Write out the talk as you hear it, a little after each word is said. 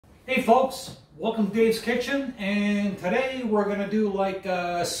Hey folks, welcome to Dave's Kitchen, and today we're going to do like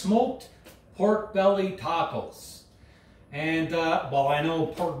smoked pork belly tacos. And well, I know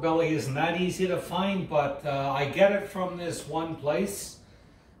pork belly isn't that easy to find, but I get it from this one place,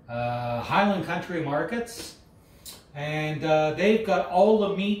 Highland Country Markets, and they've got all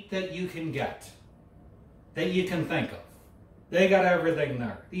the meat that you can get, that you can think of. They got everything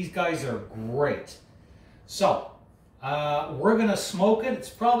there. These guys are great. So we're going to smoke it. It's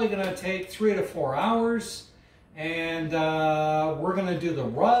probably going to take 3 to 4 hours. And we're going to do the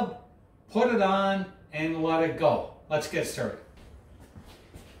rub, put it on, and let it go. Let's get started.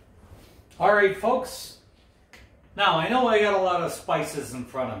 All right, folks. Now, I know I got a lot of spices in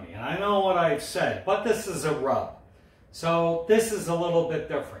front of me, and I know what I've said, but this is a rub. So this is a little bit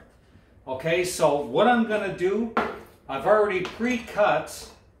different. Okay, so what I'm going to do, I've already pre-cut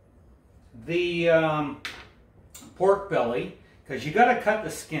the pork belly, because you got to cut the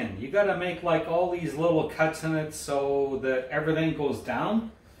skin. You got to make like all these little cuts in it so that everything goes down.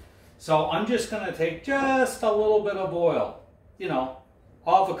 So I'm just going to take just a little bit of oil, you know,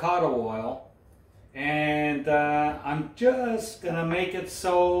 avocado oil, and I'm just going to make it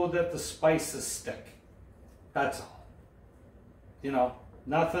so that the spices stick. That's all. You know,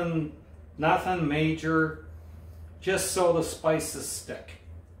 nothing major, just so the spices stick.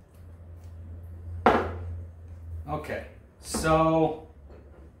 Okay, so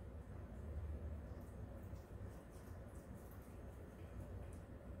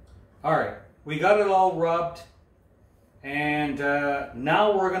all right, we got it all rubbed, and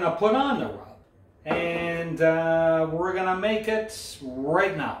now we're going to put on the rub, and we're going to make it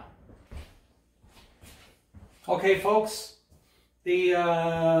right now. Okay, folks,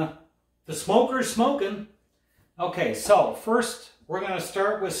 the smoker's smoking. Okay, so first we're going to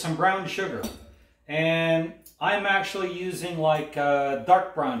start with some brown sugar, and I'm actually using like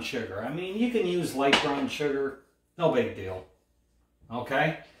dark brown sugar. I mean, you can use light brown sugar, no big deal.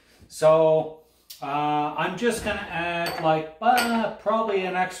 Okay, so I'm just going to add like probably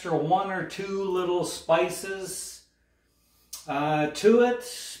an extra 1 or 2 little spices to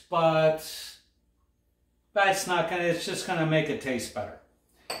it, but that's not going to, it's just going to make it taste better.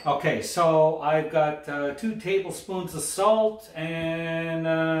 Okay, so I've got 2 tablespoons of salt and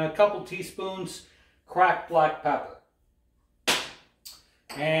a couple teaspoons cracked black pepper.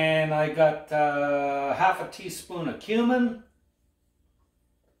 And I got half a teaspoon of cumin.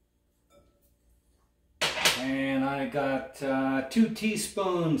 And I got 2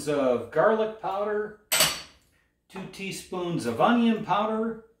 teaspoons of garlic powder, 2 teaspoons of onion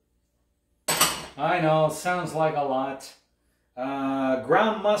powder. I know, sounds like a lot.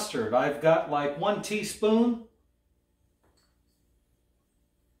 Ground mustard, I've got like 1 teaspoon.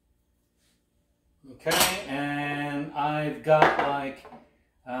 Okay, and I've got like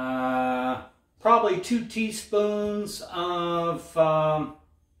probably 2 teaspoons of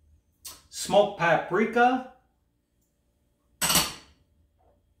smoked paprika.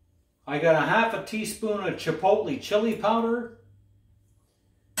 I got a half a teaspoon of chipotle chili powder.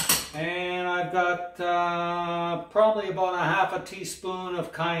 And I've got probably about a half a teaspoon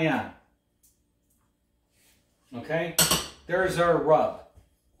of cayenne. Okay, there's our rub.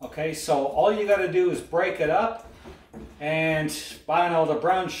 Okay, so all you got to do is break it up, and I know the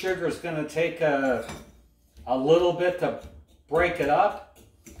brown sugar is going to take a little bit to break it up,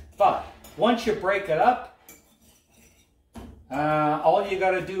 but once you break it up, all you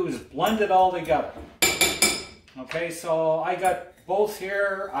got to do is blend it all together. Okay, so I got both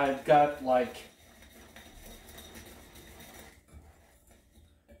here. I've got like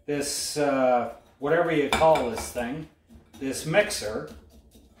this, whatever you call this thing, this mixer.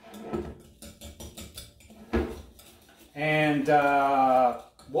 And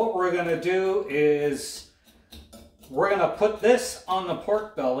what we're going to do is we're going to put this on the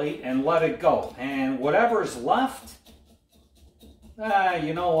pork belly and let it go. And whatever's left,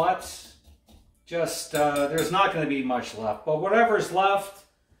 you know what? Just, there's not going to be much left. But whatever's left,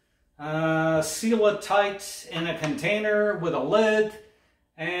 seal it tight in a container with a lid.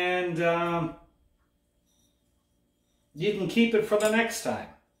 And you can keep it for the next time.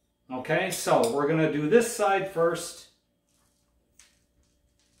 Okay, so we're going to do this side first.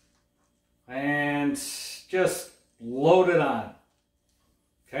 And just load it on.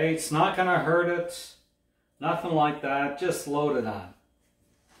 Okay, it's not going to hurt it. Nothing like that. Just load it on.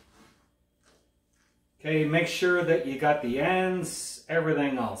 Okay, make sure that you got the ends,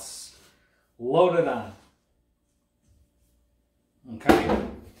 everything else. Load it on. Okay,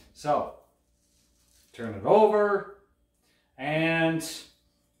 so turn it over and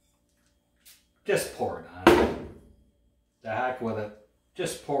just pour it on. The heck with it.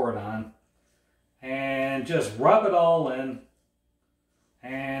 just pour it on and just rub it all in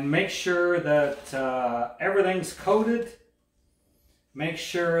and make sure that everything's coated. Make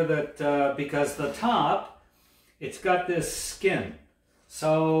sure that because the top, it's got this skin.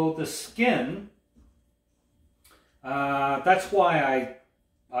 So the skin, that's why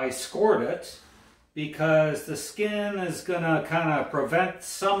I scored it, because the skin is going to kind of prevent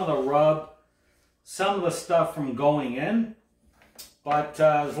some of the rub, some of the stuff from going in. But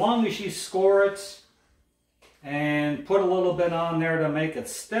as long as you score it and put a little bit on there to make it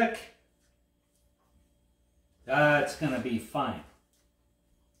stick, that's going to be fine.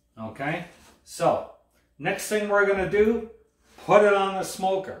 Okay, so next thing we're going to do, put it on the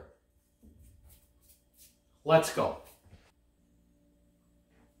smoker. Let's go.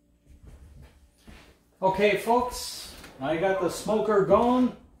 Okay, folks, I got the smoker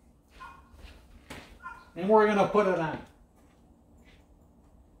going, and we're going to put it on.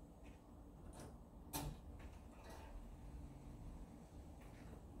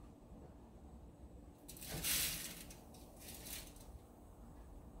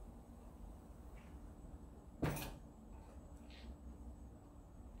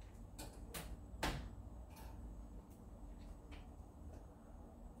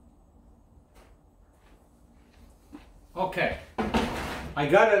 Okay, I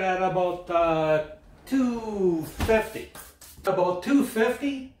got it at about 250. About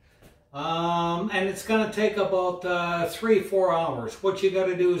 250, and it's going to take about 3-4 hours. What you got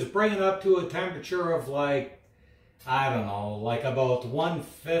to do is bring it up to a temperature of like, I don't know, like about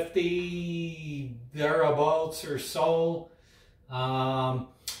 150 thereabouts or so.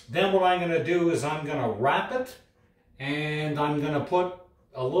 Then what I'm going to do is I'm going to wrap it, and I'm going to put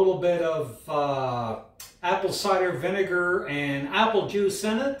a little bit of apple cider vinegar and apple juice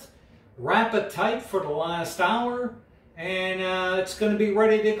in it, wrap it tight for the last hour, and it's going to be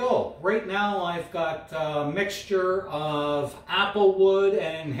ready to go. Right now I've got a mixture of apple wood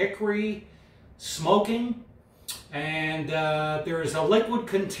and hickory smoking, and there's a liquid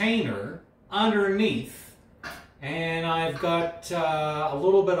container underneath, and I've got a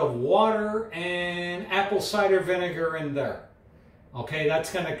little bit of water and apple cider vinegar in there. Okay,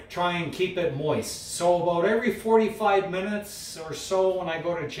 that's going to try and keep it moist. So about every 45 minutes or so when I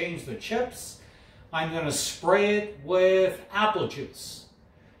go to change the chips, I'm going to spray it with apple juice.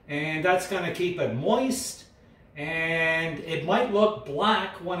 And that's going to keep it moist. And it might look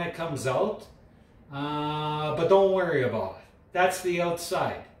black when it comes out, but don't worry about it. That's the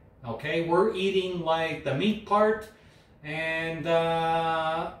outside. Okay, we're eating like the meat part, and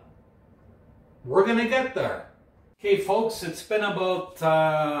we're going to get there. Okay, folks, it's been about,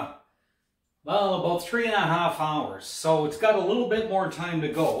 well, about 3.5 hours. So it's got a little bit more time to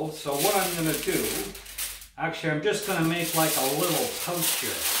go. So what I'm going to do, actually, I'm just going to make like a little pouch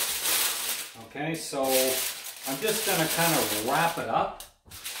here. Okay, so I'm just going to kind of wrap it up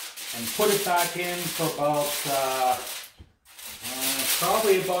and put it back in for about,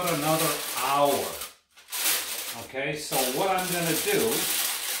 probably about another hour. Okay, so what I'm going to do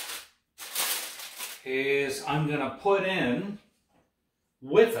is I'm going to put in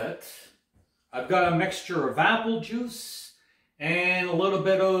with it, I've got a mixture of apple juice and a little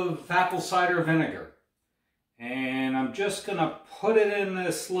bit of apple cider vinegar. And I'm just going to put it in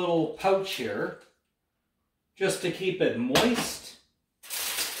this little pouch here just to keep it moist.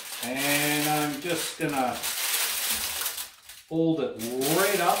 And I'm just going to fold it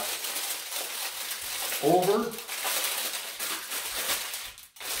right up over.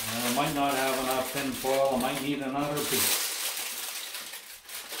 I might not have enough tin foil. I might need another piece.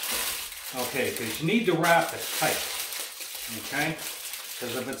 Okay, because you need to wrap it tight. Okay?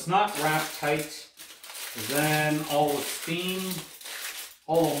 Because if it's not wrapped tight, then all the steam,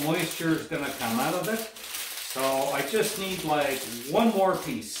 all the moisture is going to come out of it. So I just need like one more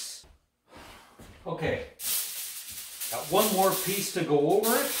piece. Okay. Got one more piece to go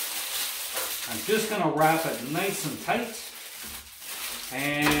over it. I'm just going to wrap it nice and tight.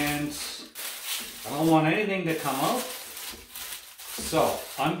 And I don't want anything to come out. So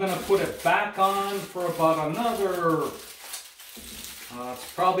I'm going to put it back on for about another,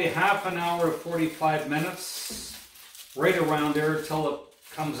 it's probably half an hour to 45 minutes, right around there till it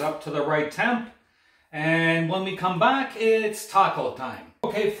comes up to the right temp. And when we come back, it's taco time.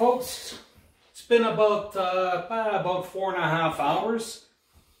 Okay, folks, it's been about 4.5 hours,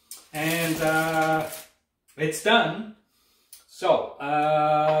 and it's done. So,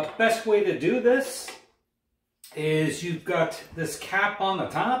 best way to do this is you've got this cap on the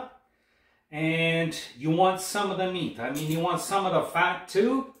top, and you want some of the meat. I mean, you want some of the fat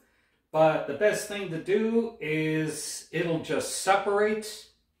too, But the best thing to do is it'll just separate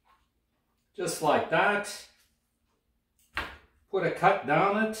just like that. Put a cut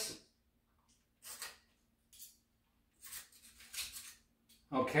down it.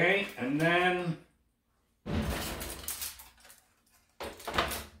 Okay, and then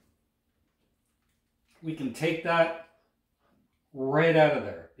we can take that right out of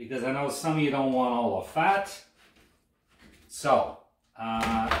there because I know some of you don't want all the fat. So,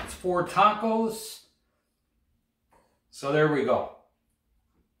 it's 4 tacos. So there we go.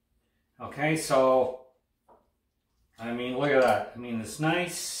 Okay, so, I mean, look at that. I mean, it's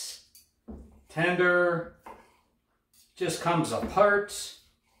nice, tender, just comes apart.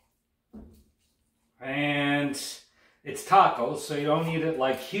 And it's tacos, so you don't need it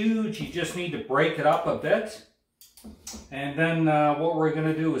like huge. You just need to break it up a bit. And then what we're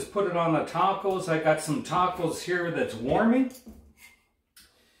going to do is put it on the tacos. I got some tacos here that's warming.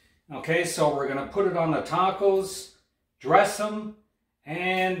 Okay, so we're going to put it on the tacos, dress them,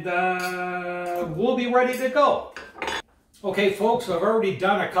 and we'll be ready to go. Okay, folks, I've already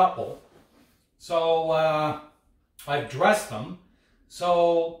done a couple. So I've dressed them.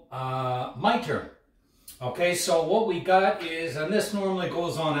 So my turn. Okay, so what we got is, and this normally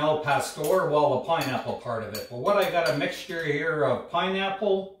goes on al pastor, well, the pineapple part of it. But what I got a mixture here of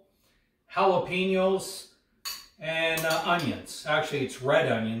pineapple, jalapenos, and onions. Actually, it's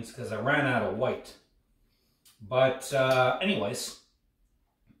red onions because I ran out of white. But anyways,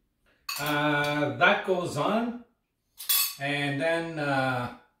 that goes on. And then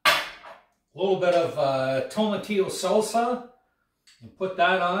a little bit of tomatillo salsa. And put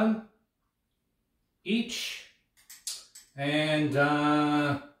that on each. And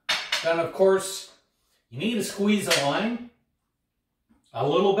then, of course, you need to squeeze a lime a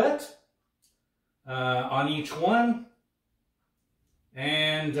little bit on each one.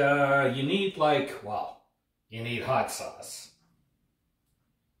 And you need you need hot sauce.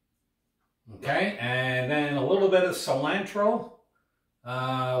 Okay, and then a little bit of cilantro.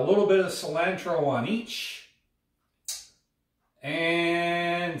 A little bit of cilantro on each.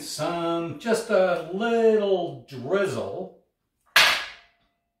 And just a little drizzle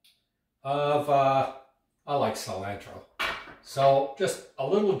of, I like cilantro. So just a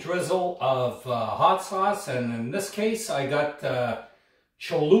little drizzle of hot sauce. And in this case, I got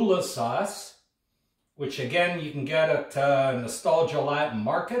Cholula sauce, which again, you can get at Nostalgia Latin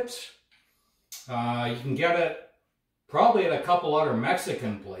Market. You can get it probably at a couple other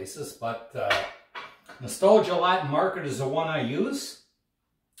Mexican places, but Nostalgia Latin Market is the one I use.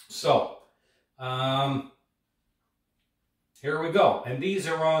 So, here we go. And these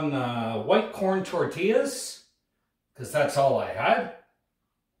are on white corn tortillas, because that's all I had.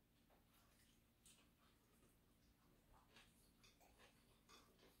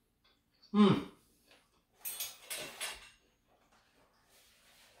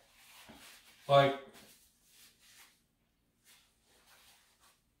 Like,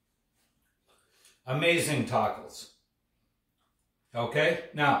 amazing tacos. Okay,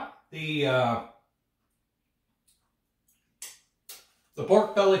 now the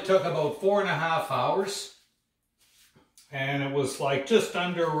pork belly took about 4.5 hours, and it was like just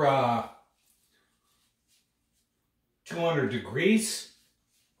under 200 degrees,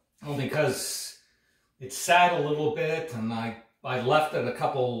 only because it sat a little bit, and I left it a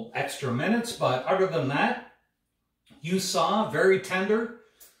couple extra minutes. But other than that, you saw very tender.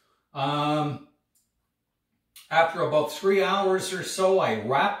 After about 3 hours or so, I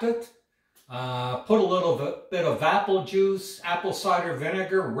wrapped it, put a little bit of apple juice, apple cider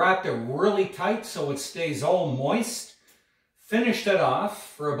vinegar, wrapped it really tight so it stays all moist, finished it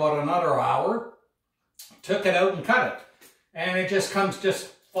off for about another hour, took it out and cut it, and it just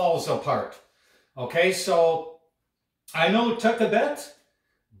falls apart. Okay, so I know it took a bit,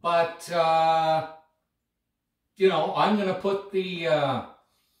 but you know, I'm going to put the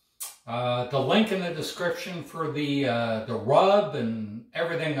link in the description for the rub and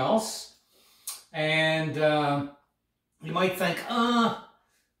everything else. And you might think,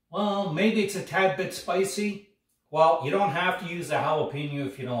 well, maybe it's a tad bit spicy. Well, you don't have to use the jalapeno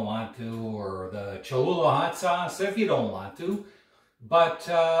if you don't want to, or the Cholula hot sauce if you don't want to. But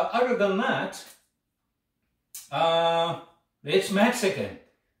other than that, it's Mexican.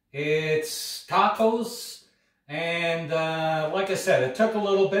 It's tacos. And like I said, it took a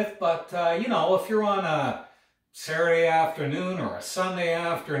little bit, but you know, if you're on a Saturday afternoon or a Sunday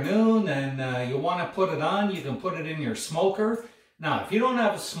afternoon and you want to put it on, you can put it in your smoker. Now, if you don't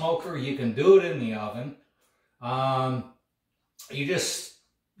have a smoker, you can do it in the oven.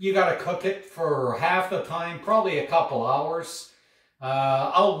 You got to cook it for half the time, probably a couple hours.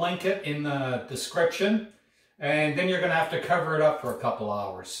 I'll link it in the description. And then you're going to have to cover it up for a couple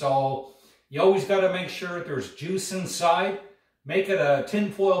hours. So you always got to make sure there's juice inside. Make it a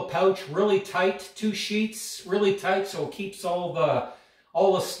tinfoil pouch, really tight, 2 sheets, really tight, so it keeps all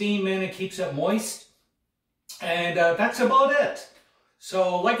the steam in, it keeps it moist. And that's about it.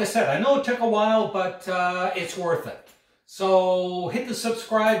 So like I said, I know it took a while, but it's worth it. So hit the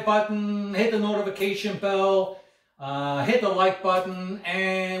subscribe button, hit the notification bell, hit the like button,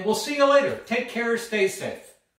 and we'll see you later. Take care, stay safe.